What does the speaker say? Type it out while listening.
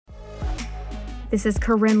This is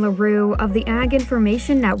Corinne LaRue of the Ag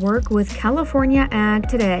Information Network with California Ag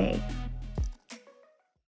Today.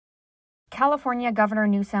 California Governor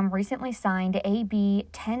Newsom recently signed AB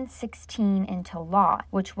 1016 into law,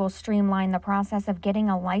 which will streamline the process of getting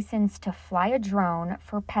a license to fly a drone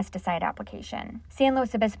for pesticide application. San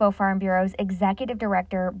Luis Obispo Farm Bureau's Executive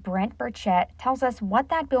Director Brent Burchett tells us what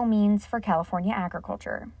that bill means for California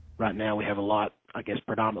agriculture. Right now we have a lot,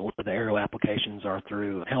 predominantly the aerial applications are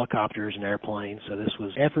through helicopters and airplanes. So this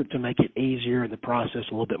was an effort to make it easier and the process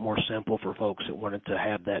a little bit more simple for folks that wanted to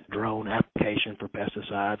have that drone application for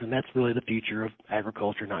pesticides. And that's really the future of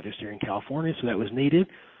agriculture, not just here in California. So that was needed.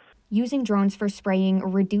 Using drones for spraying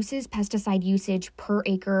reduces pesticide usage per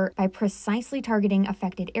acre by precisely targeting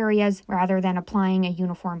affected areas rather than applying a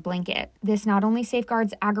uniform blanket. This not only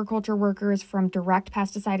safeguards agriculture workers from direct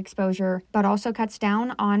pesticide exposure, but also cuts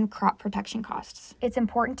down on crop protection costs. It's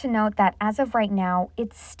important to note that as of right now,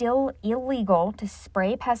 it's still illegal to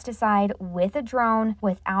spray pesticide with a drone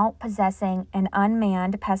without possessing an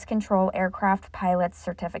unmanned pest control aircraft pilot's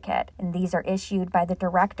certificate. And these are issued by the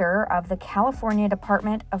director of the California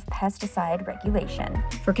Department of Pesticide Regulation.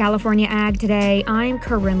 For California Ag Today, I'm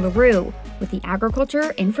Corinne LaRue with the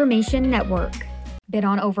Agriculture Information Network. Bid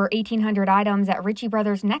on over 1,800 items at Ritchie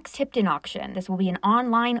Brothers' next Tipton auction. This will be an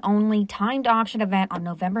online-only timed auction event on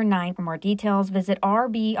November 9th. For more details, visit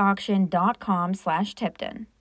rbauction.com/Tipton.